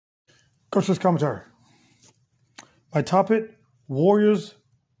Coach's commentary. My topic: Warriors,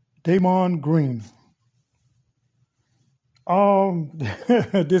 Draymond Green.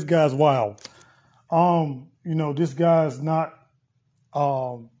 This guy's wild. This guy's not.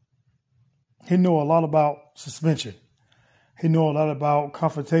 He know a lot about suspension. He know a lot about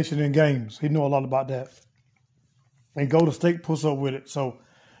confrontation in games. He know a lot about that. And Golden State puts up with it. So,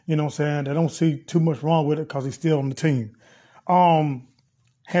 you know what I'm saying? They don't see too much wrong with it because he's still on the team.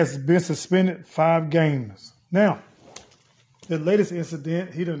 Has been suspended 5 games. Now, the latest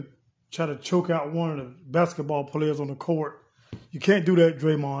incident, he done try to choke out one of the basketball players on the court. You can't do that,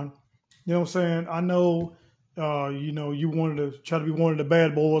 Draymond. You know what I'm saying? I know, you wanted to try to be one of the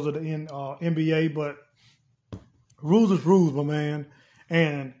bad boys of the NBA, but rules is rules, my man.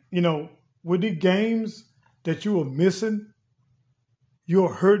 And, with the games that you are missing,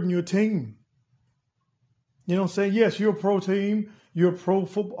 you're hurting your team. You know what I'm saying? Yes, you're a pro team. You're a pro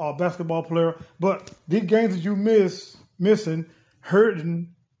football basketball player. But these games that you missing,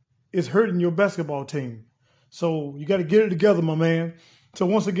 is hurting your basketball team. So you got to get it together, my man. So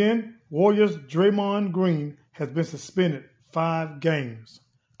once again, Warriors Draymond Green has been suspended 5 games.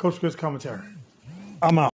 Coach Chris commentary. I'm out.